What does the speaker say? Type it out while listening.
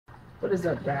What is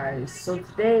up, guys? So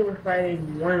today we're fighting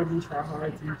Wannabe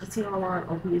Tryhards in GT Online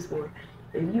on PS4.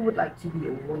 If you would like to be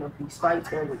in one of these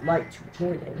fights or would like to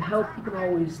join and help, you can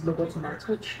always look up to my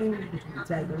Twitch stream, which will be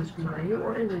tagged on the screen right here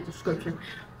or in the description,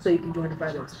 so you can join the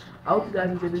fights. I hope you guys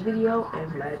enjoyed the video,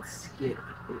 and let's get into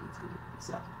it.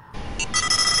 So,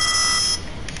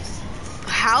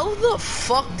 how the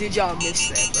fuck did y'all miss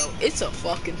that, bro? It's a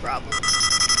fucking problem.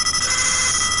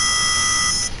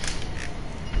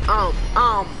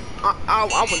 I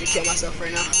want to kill myself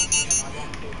right now.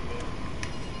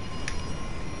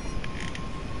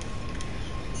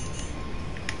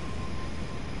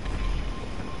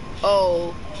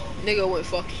 Oh, nigga went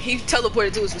fuck. He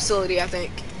teleported to his facility, I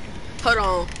think. Hold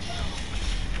on.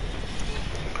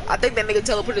 I think that nigga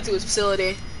teleported to his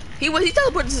facility. He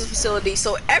teleported to his facility.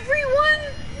 So everyone,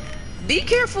 be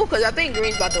careful, cause I think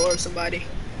Green's about to orb somebody.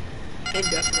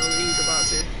 Indefinitely, he's about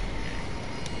to.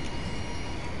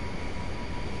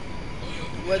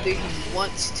 Whether he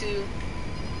wants to or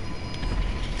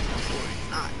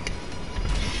not.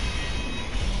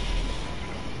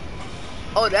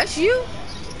 Oh, that's you?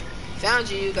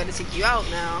 Found you, gotta take you out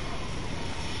now.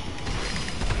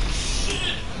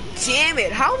 Damn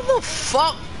it, how the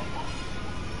fuck?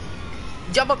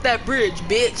 Jump up that bridge,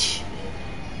 bitch.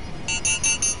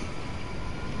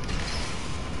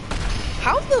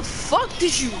 How the fuck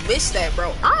did you miss that,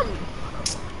 bro? I'm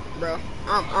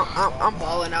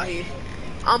balling out here.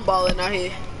 I'm balling out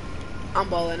here. I'm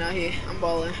balling out here. I'm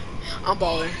balling. I'm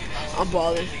balling. I'm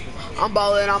balling. I'm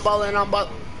balling. I'm balling. I'm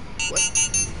balling. What?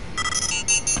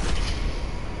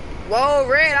 Whoa,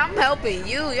 Red, I'm helping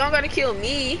you. Y'all gotta kill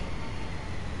me.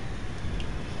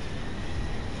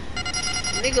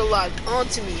 Nigga locked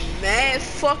onto me. Mad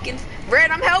fucking.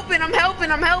 Red, I'm helping. I'm helping.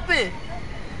 I'm helping.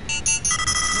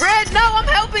 Red, no, I'm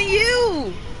helping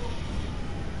you.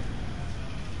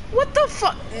 What the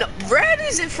fuck? No, Red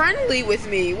isn't friendly with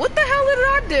me. What the hell did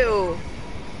I do?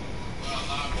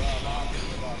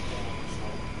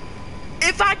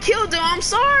 If I killed him, I'm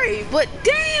sorry, but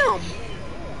damn.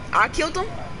 I killed him?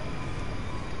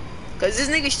 Cause this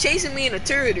nigga's chasing me in a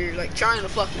turret, like trying to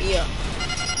fuck me up.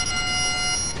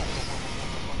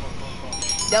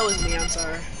 That was me, I'm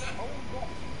sorry.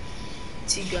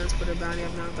 T-Guns put a bounty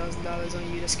of $9,000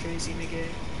 on you. That's crazy, nigga.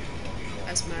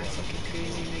 That's mad fucking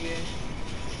crazy, nigga.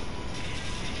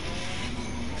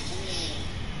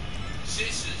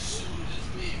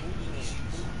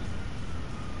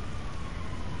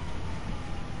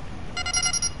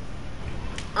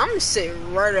 I'm gonna sit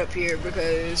right up here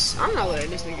because I'm not letting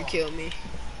this nigga kill me.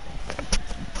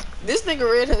 This nigga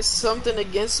Red has something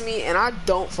against me and I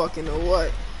don't fucking know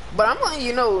what. But I'm letting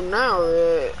you know now,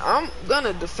 Red, I'm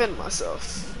gonna defend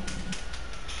myself.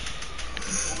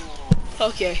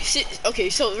 Okay,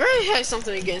 so Red has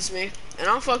something against me and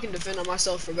I'm fucking defending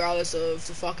myself regardless of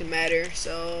the fucking matter,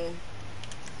 so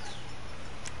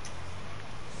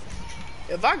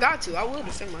if I got to, I will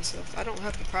defend myself. I don't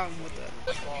have a problem with that.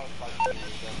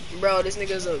 Bro, this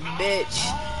nigga's a bitch.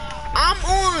 I'm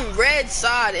on Red's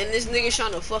side and this nigga's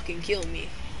trying to fucking kill me.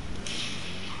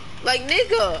 Like,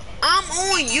 nigga, I'm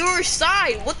on your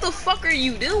side. What the fuck are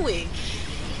you doing?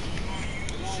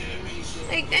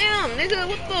 Like, damn, nigga,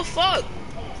 what the fuck?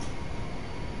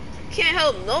 Can't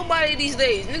help nobody these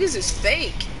days. Niggas is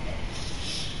fake.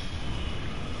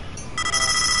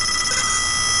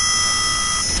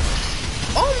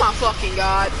 Oh my fucking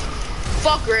god.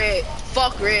 Fuck Red.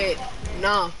 Fuck Red.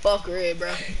 Nah, fuck Red,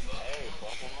 bro.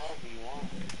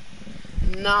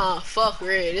 Nah, fuck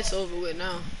Red. It's over with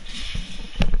now.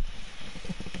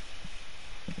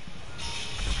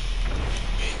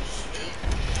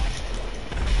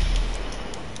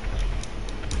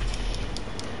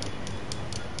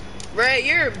 Red,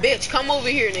 you're a bitch. Come over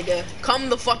here, nigga. Come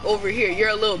the fuck over here. You're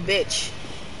a little bitch.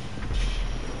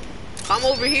 I'm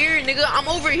over here, nigga. I'm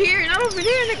over here, not over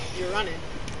there, nigga. You're running.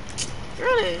 You're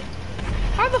running.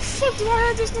 How the fuck do I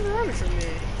have this nigga running from me?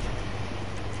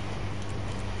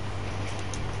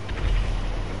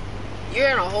 You're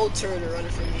in a whole turret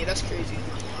running from me. That's crazy. I'm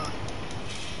not gonna lie.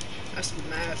 That's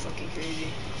mad fucking crazy.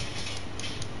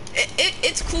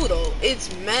 It's cool though. It's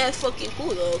mad fucking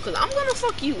cool though, cause I'm gonna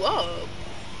fuck you up.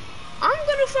 I'm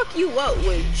gonna fuck you up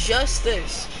with just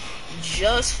this.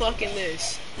 Just fucking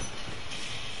this.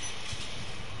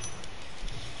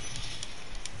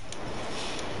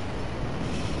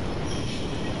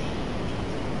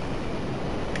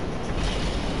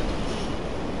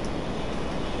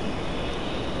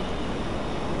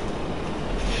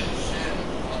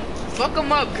 Fuck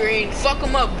him up, Green. Fuck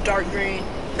him up, Dark Green.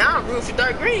 Now I'm rooting for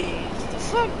Dark Green. What the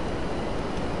fuck?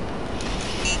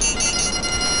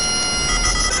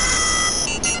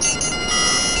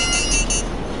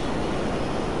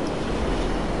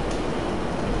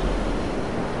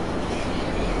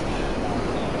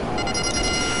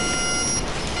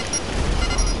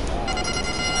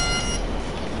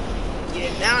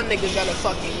 niggas gotta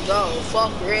fucking go.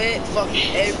 Fuck red, fuck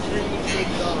every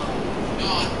nigga.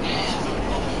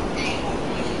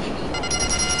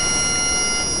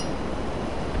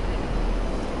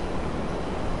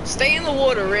 Stay in the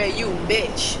water, red, you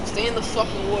bitch. Stay in the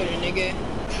fucking water, nigga.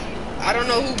 I don't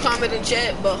know who commented in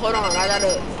chat, but hold on, I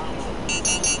gotta.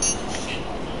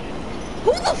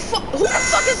 Who the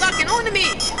fuck is knocking on to me?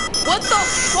 What the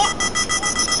fuck?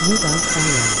 You got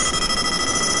fire.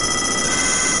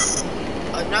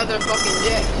 Another fucking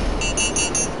jet.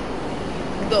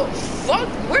 The fuck?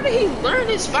 Where did he learn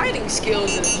his fighting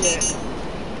skills in a jet?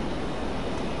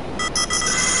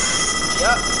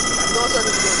 Yup. I'm going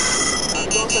circles again. I'm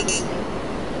going circles again.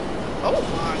 Oh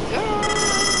my god.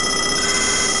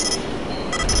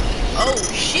 Oh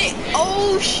shit.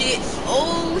 Oh shit.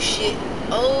 Oh shit.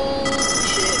 Oh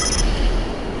shit.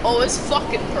 Oh, it's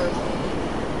fucking purple.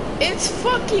 It's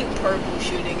fucking purple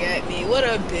shooting at me. What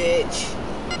a bitch.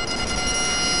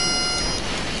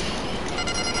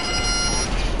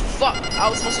 Fuck. I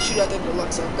was supposed to shoot at the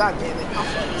deluxe, so god damn it. I'm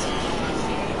fucked.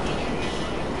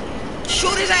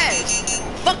 Shoot his ass.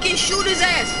 Fucking shoot his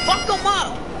ass. Fuck him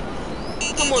up.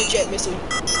 Come on, jet missile.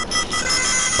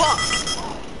 Fuck.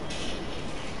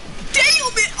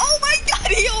 Damn it. Oh my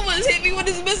god, he almost hit me with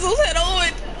his missiles head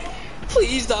on.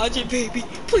 Please dodge it, baby.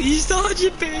 Please dodge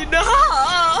it, baby. No.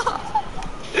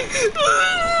 He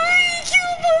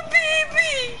killed my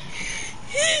baby.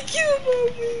 He killed my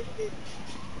baby.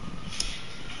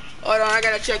 Hold on, I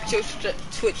gotta check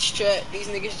Twitch chat. These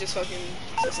niggas just fucking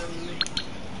said something to me.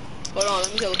 Hold on,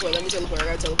 let me teleport. I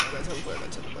gotta teleport.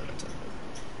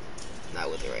 Not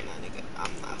with it right now, nigga.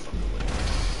 I'm not fucking with it.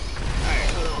 Alright,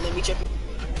 hold on, let me check.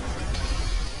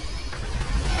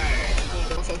 Alright,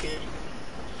 hold on, fucking.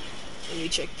 Let me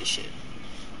check this shit.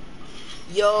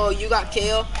 Yo, you got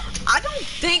kale? I don't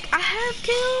think I have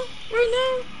kale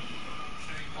right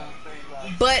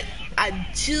now. But I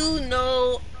do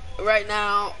know right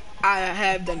now I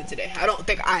have done it today. I don't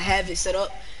think I have it set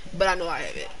up, but I know I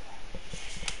have it.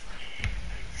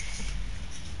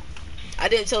 I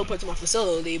didn't teleport to my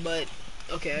facility, but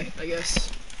okay, I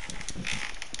guess.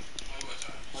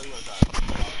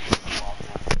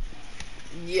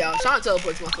 Yeah, I was trying to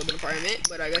teleport to my flipping apartment,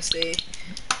 but I guess they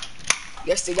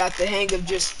got the hang of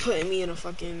just putting me in a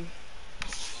fucking.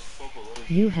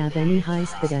 You have any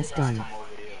heist that's done?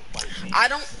 I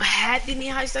don't have any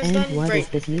heist that's and done. What is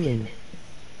the feeling?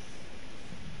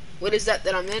 What is that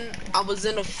I'm in? I was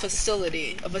in a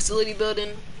facility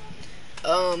building.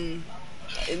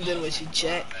 And then what you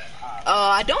chat?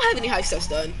 I don't have any heist that's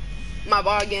done. My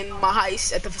bargain, my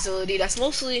heist at the facility, that's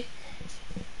mostly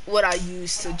what I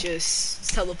use to just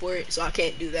teleport, so I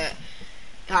can't do that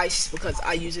heist because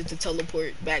I use it to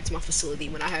teleport back to my facility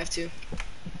when I have to.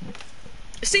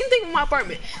 Same thing with my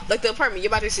apartment. Like the apartment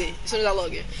you're about to see as soon as I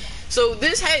log in. So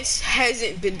this heist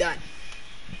hasn't been done.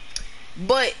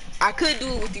 But I could do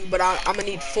it with you, but I'm gonna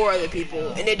need 4 other people,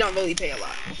 and they don't really pay a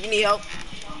lot. You need help?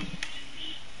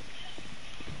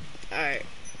 Alright,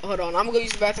 hold on. I'm gonna go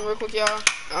use the bathroom real quick, y'all.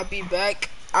 I'll be back.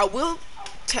 I will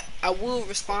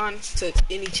respond to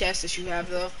any chats that you have,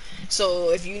 though.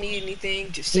 So if you need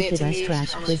anything, just say it to me.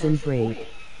 Trash prison break.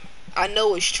 I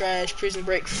know it's trash. Prison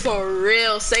break for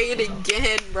real. Say it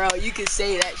again, bro. You can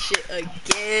say that shit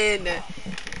again.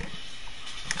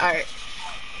 Alright.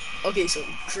 Okay, so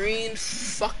green.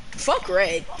 Fuck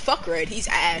red. Fuck red. He's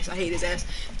ass. I hate his ass.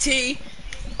 T.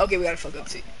 Okay, we gotta fuck up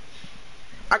T.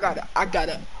 I gotta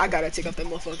take up that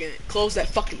motherfucking, close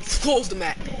the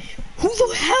map. Who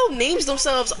the hell names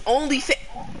themselves only fit?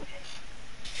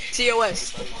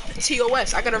 TOS.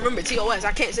 I gotta remember TOS.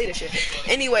 I can't say this shit.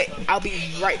 Anyway, I'll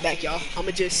be right back, y'all. I'll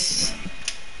be back.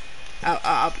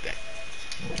 I'll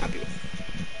be back.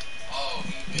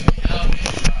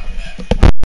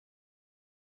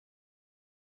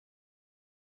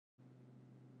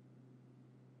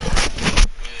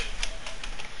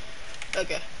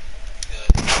 Okay.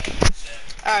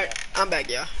 Alright, I'm back,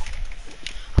 y'all.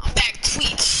 I'm back,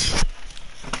 Twitch.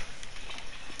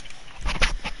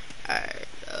 Alright,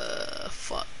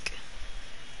 fuck.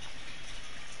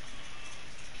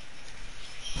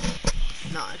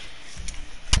 9.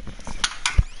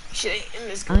 Shit ain't in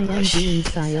this I am garage. being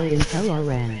silent until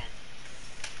Iran.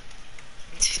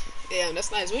 Damn,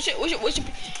 that's nice. What's your,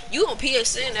 you on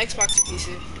PSN, Xbox, or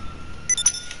PC?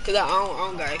 Cause I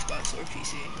don't got Xbox or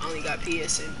PC. I only got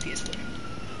PSN, PS4.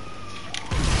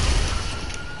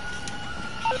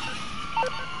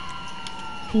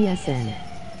 PSN.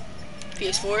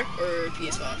 PS4 or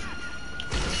PS5?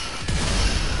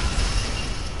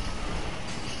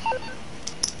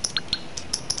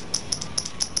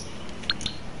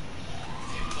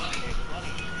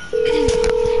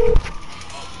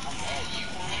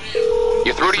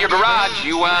 garage.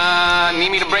 You,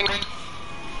 need me to bring... Damn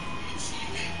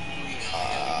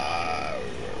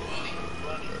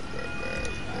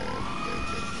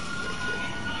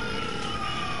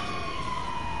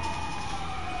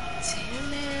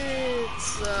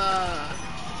it.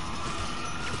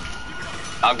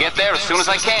 I'll get there as soon as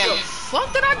I What can. the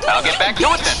fuck did I do? I'll get back to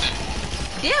it then.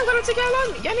 Damn, gonna take how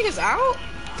long? Y'all niggas out?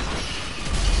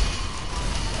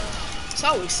 It's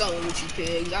always something with you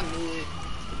pigs. I knew it.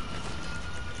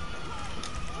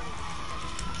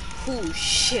 Ooh,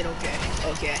 shit. Okay.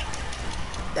 Okay.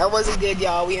 That wasn't good,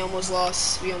 y'all. We almost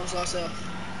lost. We almost lost up.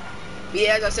 But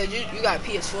yeah, as I said, you got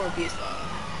PS4 or PS5.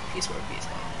 PS4 or PS5.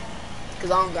 Because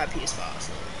I don't got PS5,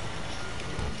 so.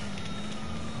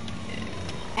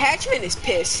 Yeah. Hatchman is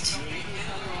pissed.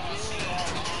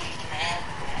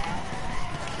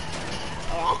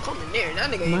 Oh, I'm coming there.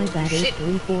 That nigga ain't My gonna bad, do shit.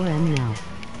 834M now.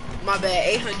 My bad,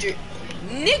 800.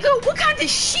 Nigga, what kind of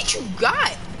shit you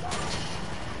got?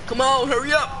 Come on,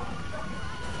 hurry up.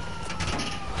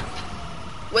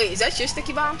 Wait, is that your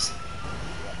sticky bombs?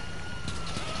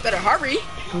 Better hurry.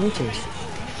 Glitches.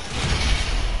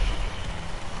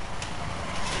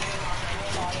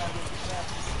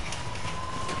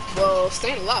 Well,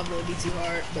 staying alive wouldn't be too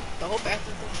hard, but the whole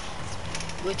bathroom thing.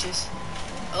 Glitches.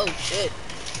 Oh, shit.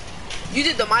 You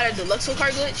did the Mida Deluxe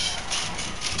card glitch?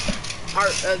 Or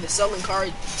the selling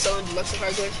deluxe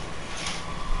card glitch?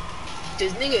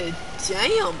 This nigga,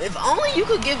 damn, if only you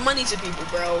could give money to people,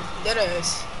 bro. That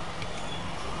ass.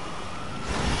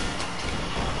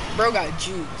 Bro got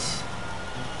juice.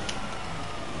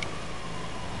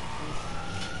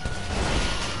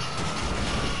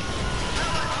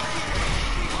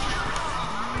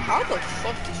 How the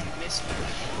fuck did you miss me?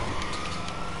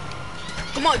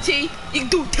 Come on, T. You can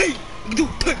do T. You can do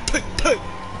T.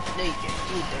 No, you can't.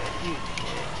 You dead. You dead.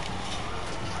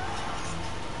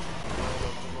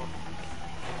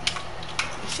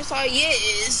 It's just how he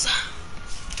is.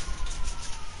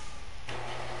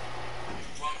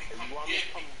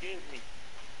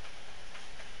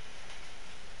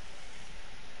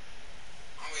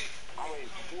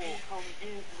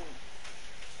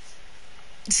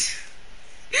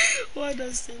 Why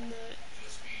does say that?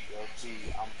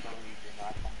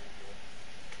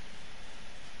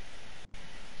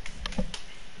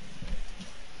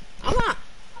 I'm not.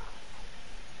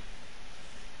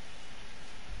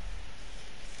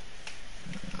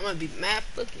 I'm gonna be mad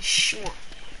fucking short.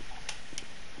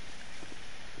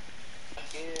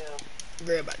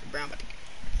 Gray about the brown about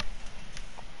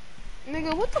the.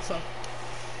 Nigga, what the fuck?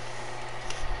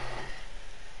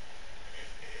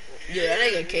 Yeah, that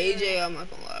nigga KJ, I'm not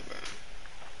gonna lie, bro.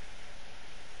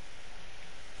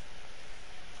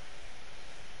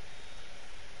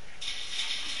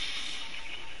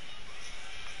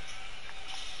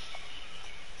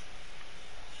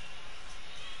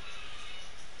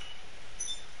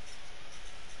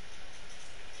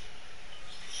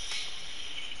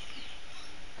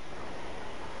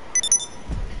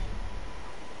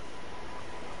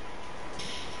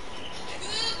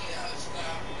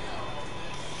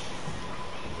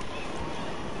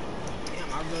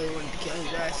 Damn, I really wanted to kill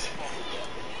his ass.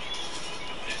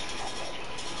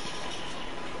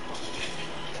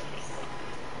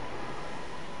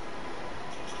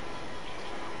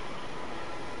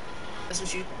 That's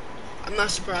what you. I'm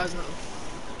not surprised though.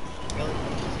 Really?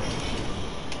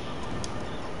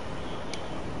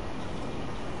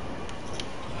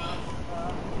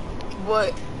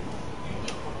 What?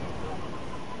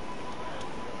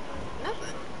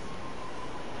 Nothing.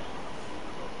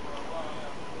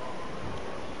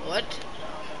 What?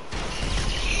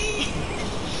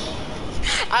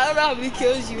 I don't know how many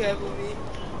kills you have with me.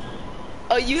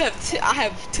 Oh, you have two. I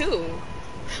have two.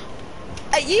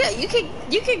 Yeah, you can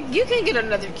get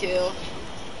another kill.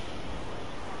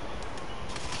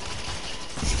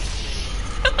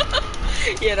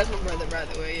 Yeah, that's my brother, by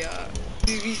the way, y'all.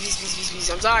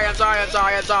 I'm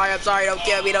sorry. Don't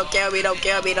kill me.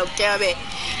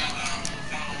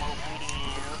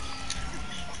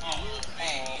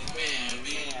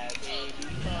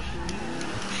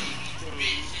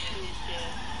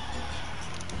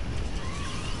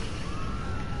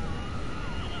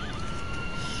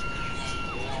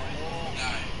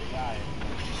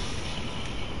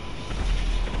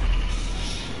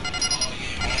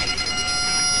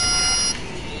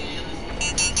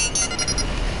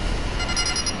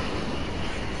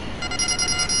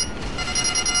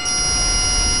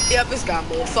 Yep, it's got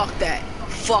more. Fuck that.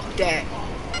 Fuck that.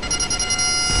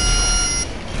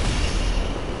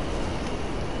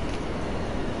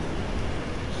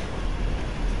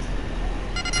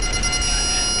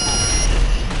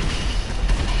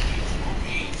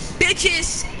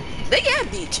 Bitches! They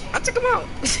got beach. I took him out.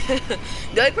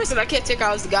 The only person I can't take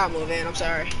out is the Gamo, man. I'm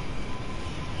sorry.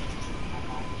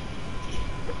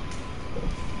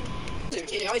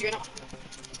 Please,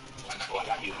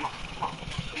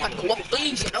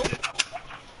 you know.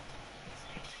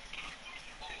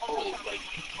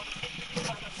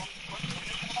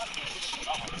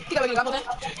 You got a Gamo then?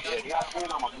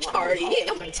 Already, yeah,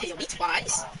 I'm gonna tell me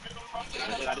twice.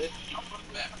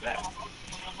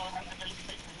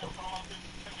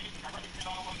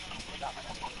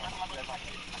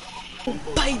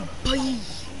 Bye bye.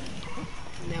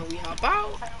 Now we hop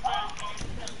out.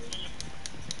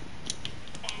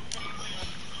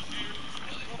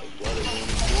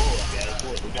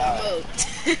 Gabo.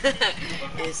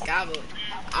 It's Gabo.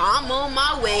 I'm on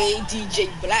my way, DJ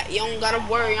Black. You don't gotta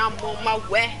worry, I'm on my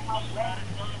way.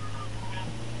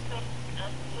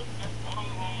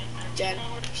 Johnny,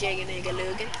 shaking nigga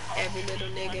looking. Every little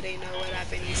nigga they know what I've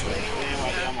been looking.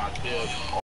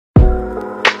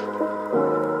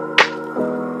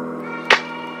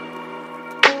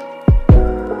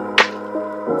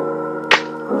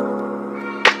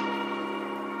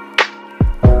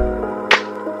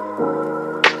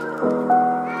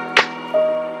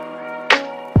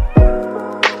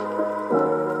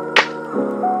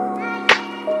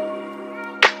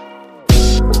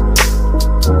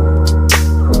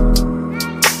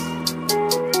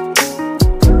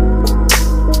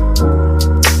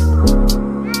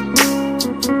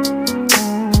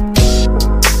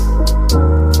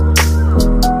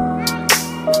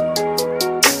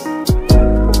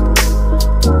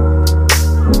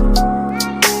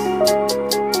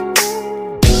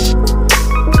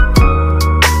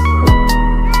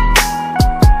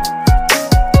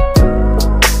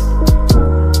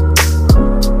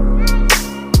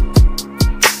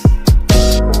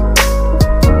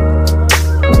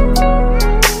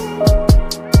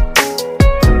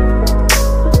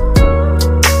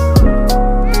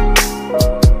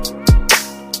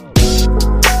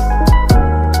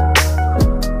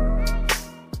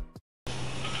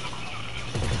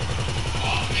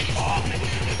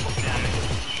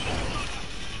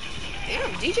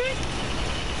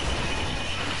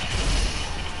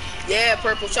 Yeah,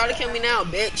 Purple, try to kill me now,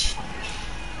 bitch.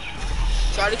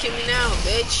 Try to kill me now,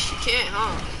 bitch. You can't,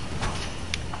 huh?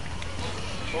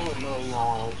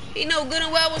 He know good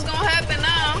and well what's gonna happen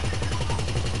now.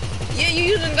 Yeah, you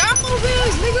using Gamo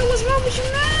bills, nigga. What's wrong with you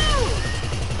now?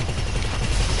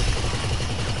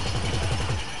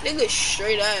 Nigga,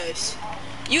 straight ass.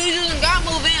 You was using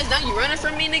Gamo vans, now you running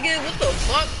from me, nigga? What the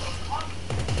fuck?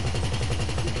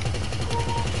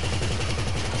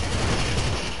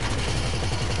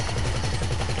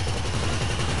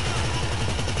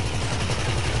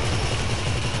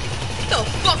 Get the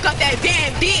fuck out that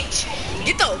van, bitch!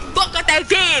 Get the fuck out that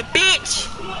van, bitch!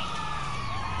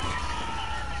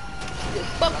 What the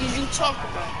fuck is you talking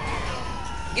about?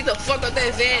 Get the fuck out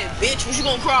that van, bitch! What you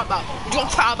gonna cry about? What you gonna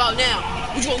cry about now?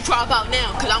 What you gonna cry about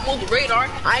now? Cause I'm on the radar.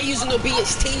 I ain't using no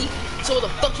BST. So what the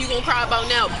fuck you gonna cry about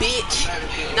now, bitch?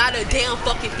 Not a damn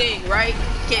fucking thing, right?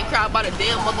 Can't cry about a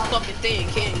damn motherfucking thing,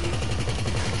 can you?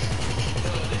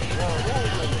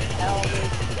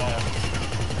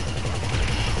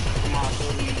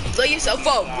 Blow yourself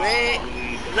up, Red.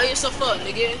 Blow yourself up,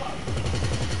 nigga.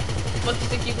 What the fuck you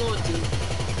think you gonna do?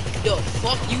 The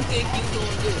fuck you think you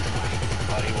gonna do?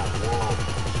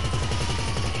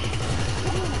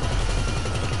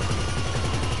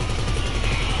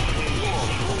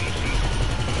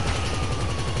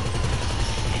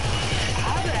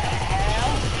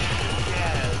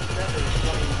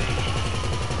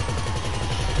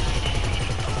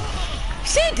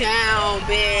 Sit down,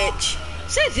 bitch.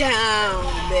 Sit down,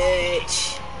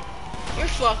 bitch. You're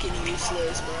fucking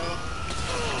useless, bro.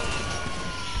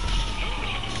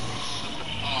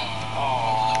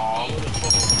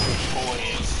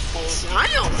 I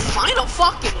don't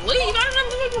fucking leave. I don't know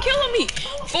if fucking killing me.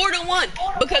 4-1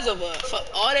 because of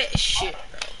all that shit,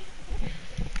 bro.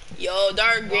 Yo,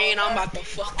 Dark Green, I'm about to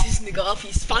fuck this nigga up.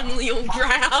 He's finally on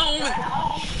ground.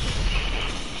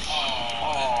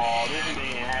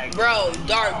 Bro,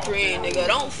 Dark Green, nigga,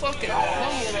 don't fucking. Oh,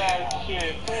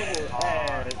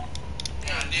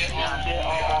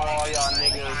 y'all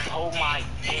niggas, hold my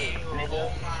dick,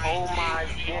 nigga. Hold my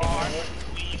dick, nigga.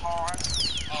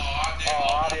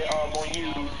 Oh, I did up on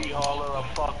you, sweetheart, little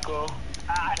fucker.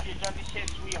 I did dirty shit,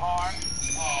 sweetheart.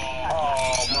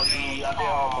 Oh, monkey, I did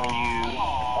up on you.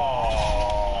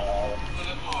 Oh,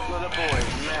 little boy's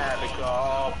mad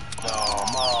because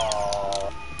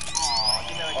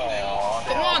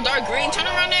Come on, Dark Green, turn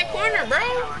around that corner, bro.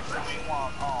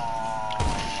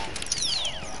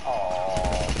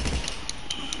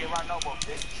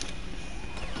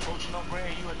 no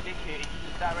bread, you a dickhead. You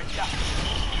just direct shot.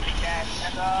 Big ass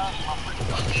nigga, my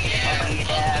freaking ugly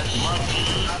ass mother.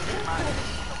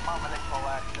 Mama, they call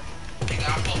that shit. Nigga,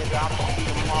 I'm gonna be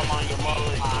your mama on your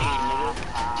mother's team, nigga.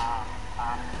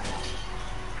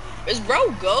 Is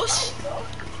bro ghost?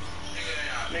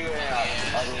 Nigga,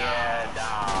 yeah,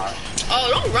 dog. Oh,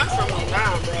 don't run from me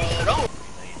now, bro. Don't.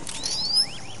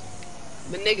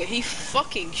 But nigga, he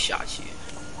fucking shot you.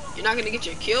 You're not gonna get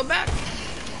your kill back?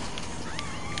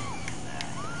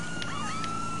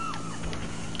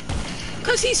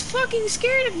 Cause he's fucking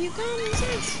scared of you, common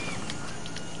sense.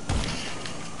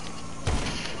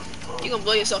 You gonna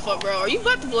blow yourself up, bro. Are you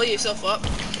about to blow yourself up?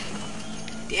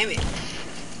 Damn it.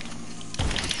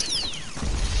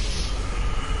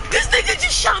 This nigga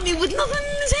just shot me with nothing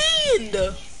in his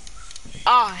hand.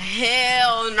 Oh,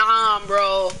 hell nah,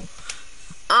 bro.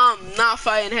 I'm not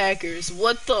fighting hackers.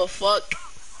 What the fuck?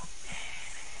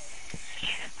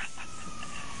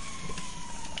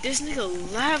 This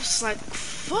nigga laughs like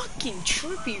fucking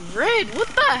Trippy Red. What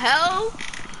the hell?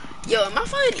 Yo, am I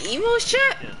fighting emos,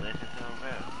 chat?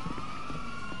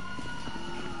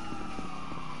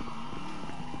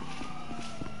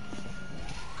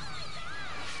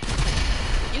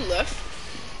 You left.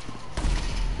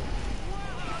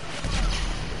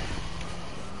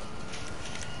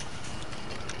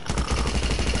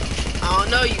 I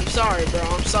don't know you. Sorry, bro.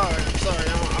 I'm sorry. I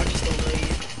just don't know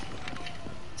you.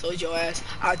 Told your ass.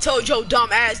 I told your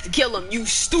dumb ass to kill him. You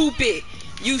stupid.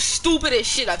 You stupid as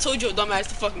shit. I told your dumb ass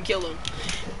to fucking kill him.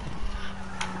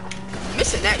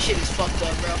 Missing that shit is fucked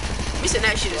up, bro. Missing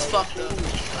that shit is fucked up.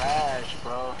 Trash,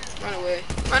 bro. Run away.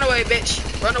 Run away, bitch.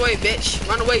 Run away, bitch.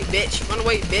 Run away, bitch. Run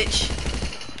away, bitch.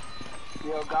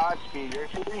 Yo, Godspeed, your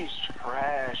team's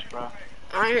trash, bro.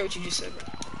 I ain't hear what you just said, bro.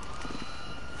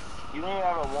 You don't even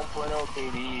have a 1.0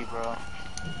 KD, bro.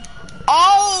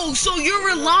 Oh, so you're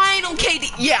relying on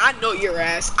KD? Yeah, I know your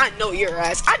ass. I know your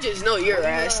ass. I just know your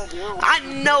ass. I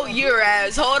know your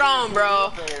ass. Hold on,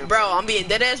 bro. Bro, I'm being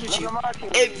dead ass with you.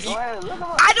 If you,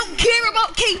 I don't care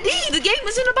about KD. The game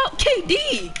isn't about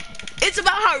KD. It's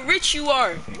about how rich you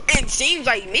are. And seems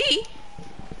like me.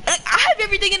 I have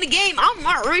everything in the game. I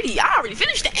already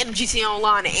finished the end of GTA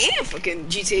Online and fucking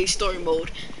GTA Story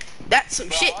Mode. That's some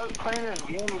shit. I was playing this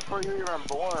game before you were even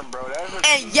born, bro.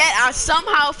 And yet I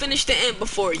somehow finished the end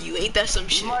before you. Ain't that some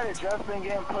shit? You might have just been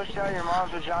getting pushed out of your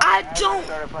mom's vagina. I don't.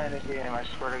 Started playing this game, I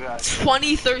swear to God.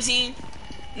 2013,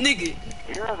 nigga.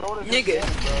 You're as old as Nigga. This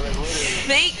game,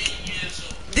 bro. Like,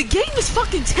 Think the game is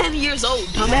fucking 10 years old,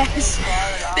 dumbass.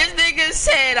 This nigga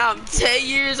said I'm 10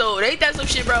 years old. Ain't that some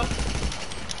shit, bro?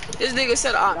 This nigga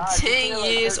said I'm 10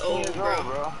 years old,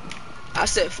 bro. I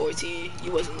said 14.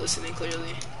 You wasn't listening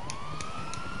clearly.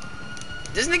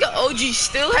 This nigga OG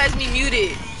still has me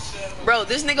muted. Bro,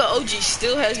 this nigga OG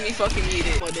still has me fucking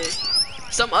muted.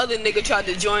 Some other nigga tried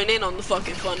to join in on the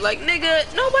fucking fun. Like, nigga,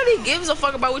 nobody gives a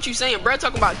fuck about what you saying. Bro,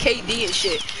 talking about KD and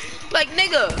shit. Like,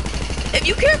 nigga, if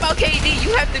you care about KD,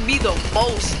 you have to be the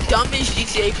most dumbest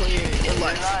GTA player in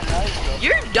life.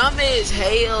 You're dumb as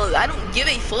hell. I don't give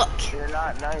a fuck. You're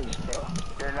not nice, bro.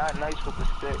 You're not nice with the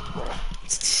sticks, bro.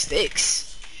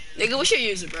 Sticks? Nigga, what's your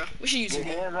user, bro? What's your user? Your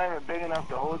hand's not even big enough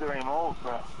to hold the remote,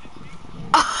 bro.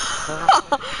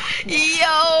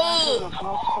 Yo!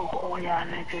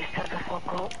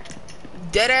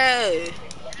 Deadass.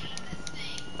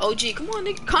 OG, come on,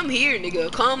 nigga. Come here,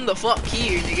 nigga. Come the fuck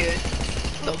here, nigga.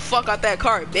 The fuck out that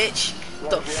car, bitch.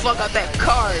 The fuck out that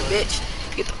car, bitch.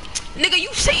 Get the... Nigga,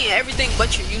 you saying everything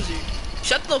but your user.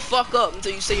 Shut the fuck up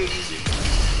until you say your user.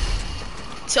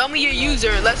 Tell me your user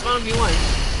and let's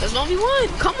 1v1. Let's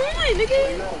 1v1. Come on,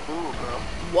 nigga.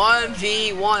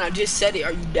 1v1. I just said it.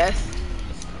 Are you deaf?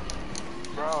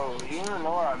 Bro, you don't even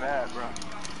know where I'm at, bro.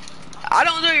 I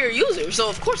don't know your user, so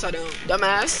of course I don't.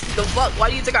 Dumbass. The fuck? Why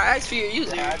do you think I asked for your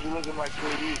user? Yeah, how'd you look at my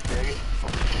KD, nigga?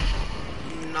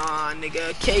 Nah,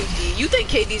 nigga. KD. You think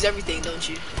KD's everything, don't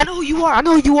you? I know who you are. I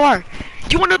know who you are.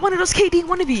 You one of those KD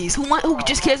wannabes who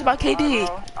just cares about KD.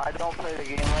 I don't play the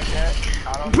game like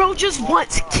that. Bro just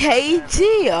wants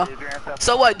KD.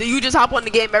 So what? Do you just hop on the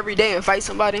game every day and fight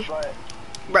somebody?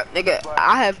 Bro, nigga,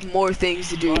 I have more things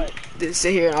to do than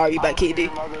sit here and argue about KD.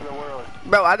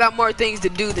 Bro, I got more things to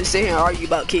do than sit here and argue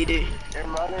about KD. Your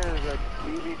mother is a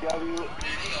BBW.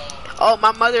 Oh,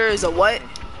 my mother is a what?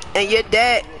 And your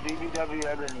dad? A BBW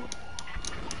Ebony.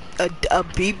 A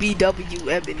BBW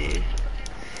Ebony.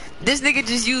 This nigga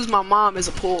just used my mom as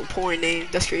a porn name.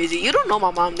 That's crazy. You don't know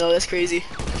my mom though. That's crazy.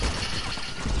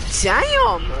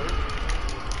 Damn.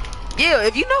 Yeah,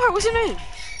 if you know her, what's your name?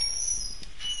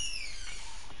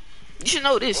 You should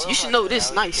know this. You should know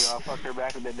this. Nice. I'll fuck her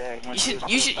back in the day. You should.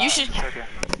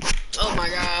 Oh my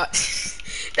god.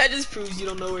 That just proves you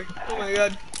don't know her. Oh my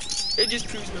god. It just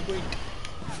proves my point.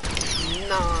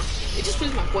 Nah. It just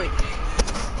proves my point.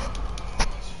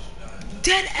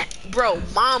 Bro,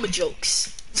 mama jokes.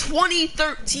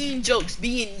 2013 jokes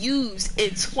being used in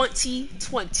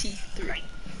 2023.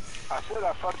 I said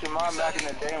I fucked your mom back in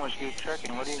the day when she was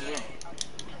tricking. What do you mean?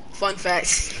 Fun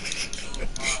facts.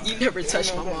 You never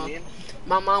touched my mom.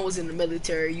 My mom was in the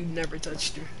military. You never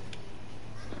touched her.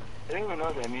 I don't even know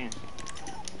what that means.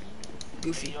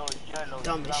 Goofy.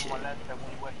 Dumb as shit.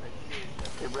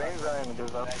 Your brain's not even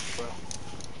developed, bro.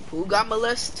 Who got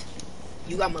molested?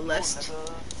 You got molested?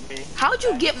 Me. How'd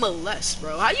you get molested,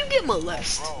 bro? How you get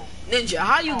molested? Ninja,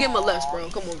 how you get molested, bro?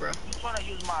 Come on, bro. You trying to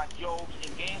use my jokes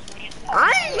in games for me?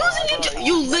 I ain't using you.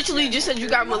 You literally just said you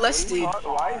got molested. Why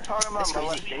are you talking about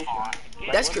molestation?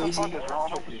 That's What the crazy. fuck is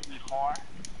wrong with you?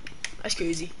 That's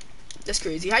crazy. That's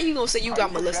crazy. How you gonna say you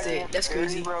got molested? That's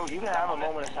crazy. Bro, you can have a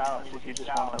moment of silence if you just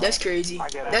want to. That's crazy.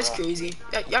 That's crazy.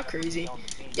 Y'all crazy.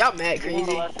 Y'all mad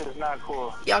crazy. Molested is not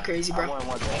cool. Y'all crazy, bro. I wouldn't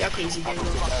want that. Y'all crazy, gang.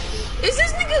 Is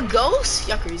this nigga Ghost?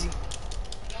 Y'all crazy.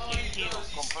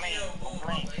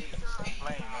 Complain,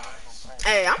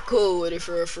 Hey, I'm cool with it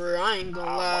for real. I ain't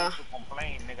gonna lie.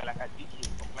 complain, nigga, like I teach you.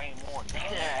 Complain more.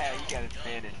 Yeah, you gotta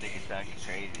stand this nigga talking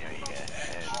crazy. You gotta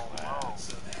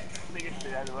Nigga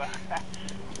said that.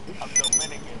 I'm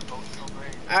Dominican, so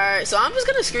crazy. Alright, so I'm just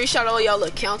gonna screenshot all y'all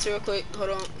accounts real quick. Hold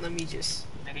on, let me just.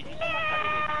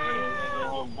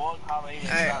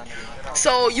 Alright.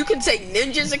 So you can take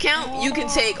Ninja's account, you can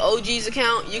take OG's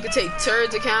account, you can take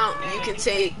Turd's account, you can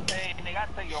take.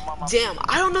 Damn,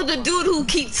 I don't know the dude who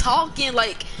keep talking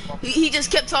like he just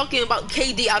kept talking about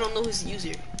KD. I don't know his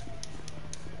user.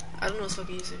 I don't know his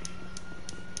fucking user.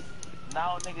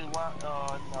 Now niggas want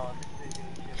no.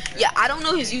 Yeah, I don't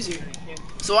know his user,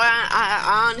 so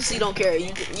I honestly don't care.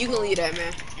 You can leave that,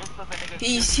 man.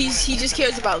 He just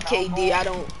cares about KD. I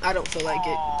don't feel like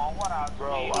it.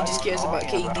 He just cares about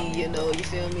KD. You know, you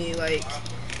feel me? Like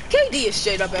KD is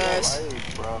straight up ass.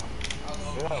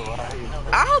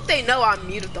 I hope they know I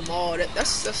muted them all.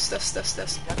 That's.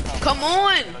 Come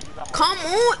on.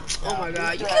 Oh my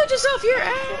god, you killed yourself. Your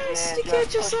ass. You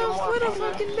killed yourself. What a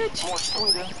fucking bitch.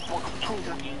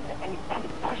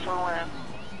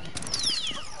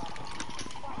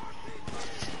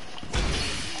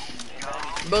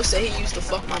 Bro said he used to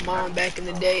fuck my mom back in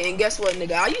the day, and guess what,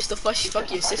 nigga? I used to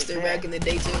fuck your sister back in the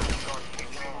day too.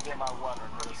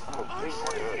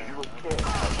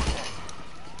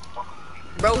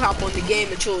 Bro hop on the game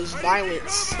and chose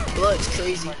violence. Blood's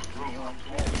crazy.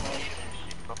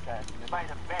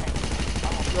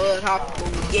 Blood hop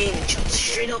on the game and chose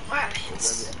straight up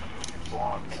violence.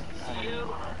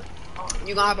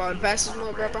 You gonna hop out the passage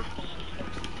mode, bro?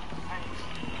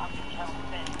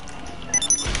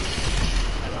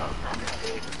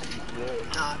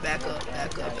 Nah, back up.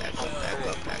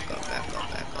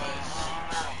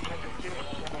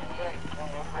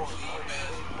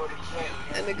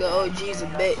 That nigga OG's a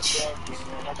bitch.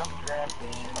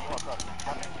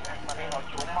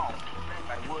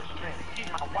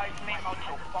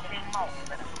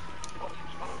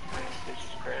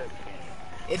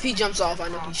 If he jumps off, I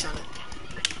know he's trying to.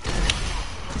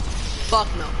 Fuck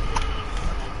no.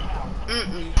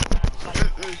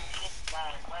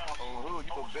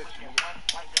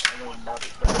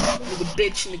 Nigga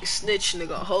bitch, nigga snitch,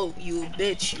 nigga hoe. You a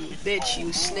bitch, you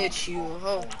a snitch, you a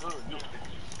hoe.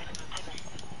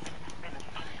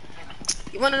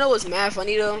 You wanna know what's mad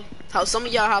funny though? How some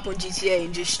of y'all hop on GTA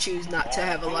and just choose not to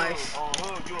have a life.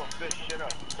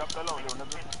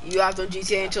 You hopped on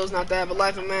GTA and chose not to have a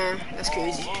life, man. That's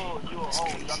crazy. That's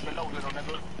crazy.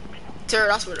 Turd,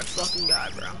 I swear to fucking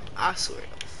God, bro. I swear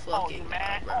to fucking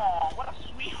God, bro. What a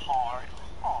sweetheart.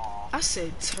 I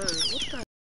said turd. What the?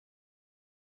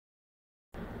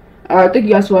 Alright, thank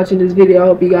you guys for watching this video. I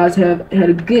hope you guys have had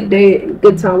a good day,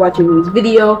 good time watching this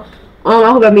video.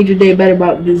 I hope I made your day better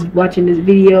about watching this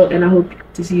video, and I hope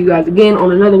to see you guys again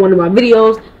on another one of my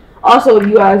videos. Also, if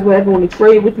you guys would ever want to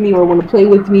trade with me or want to play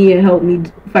with me and help me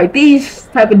fight these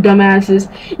type of dumbasses,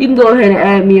 you can go ahead and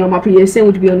add me on my PSN,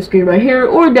 which will be on the screen right here,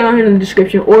 or down here in the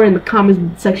description, or in the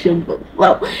comments section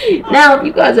below. Now, if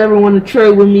you guys ever want to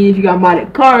trade with me, if you got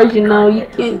modded cars, you know, you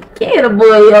can hit a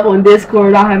boy up on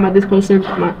Discord. I'll have my Discord server,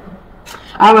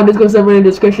 I have my Discord server in the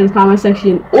description, comment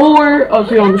section, or up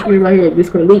here on the screen right here,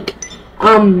 Discord link.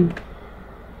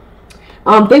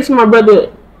 Thanks to my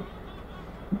brother.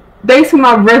 Thanks to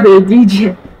my brother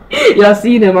DJ. Y'all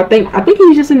see them? I think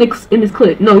he's just in this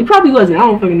clip. No, he probably wasn't. I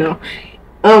don't fucking know.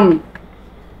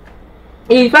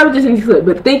 He's probably just in this clip.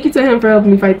 But thank you to him for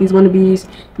helping me fight these wannabes.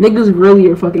 Niggas really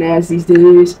are fucking ass these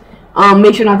days.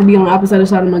 Make sure not to be on the opposite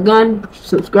side of my gun.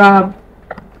 Subscribe.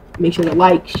 Make sure to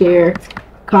like, share,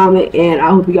 comment, and I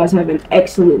hope you guys have an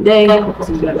excellent day. Hope to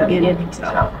see you guys again.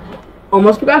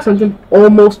 Almost forgot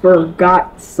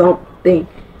something.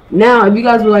 Now, if you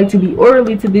guys would like to be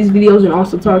orderly to these videos and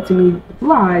also talk to me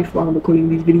live while I'm recording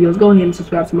these videos, go ahead and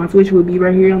subscribe to my Twitch. It will be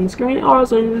right here on the screen,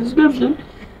 also in the description.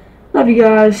 Love you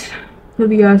guys. Hope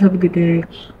you guys have a good day.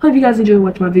 Hope you guys enjoyed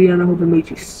watching my video, and I hope it made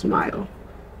you smile.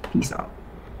 Peace out.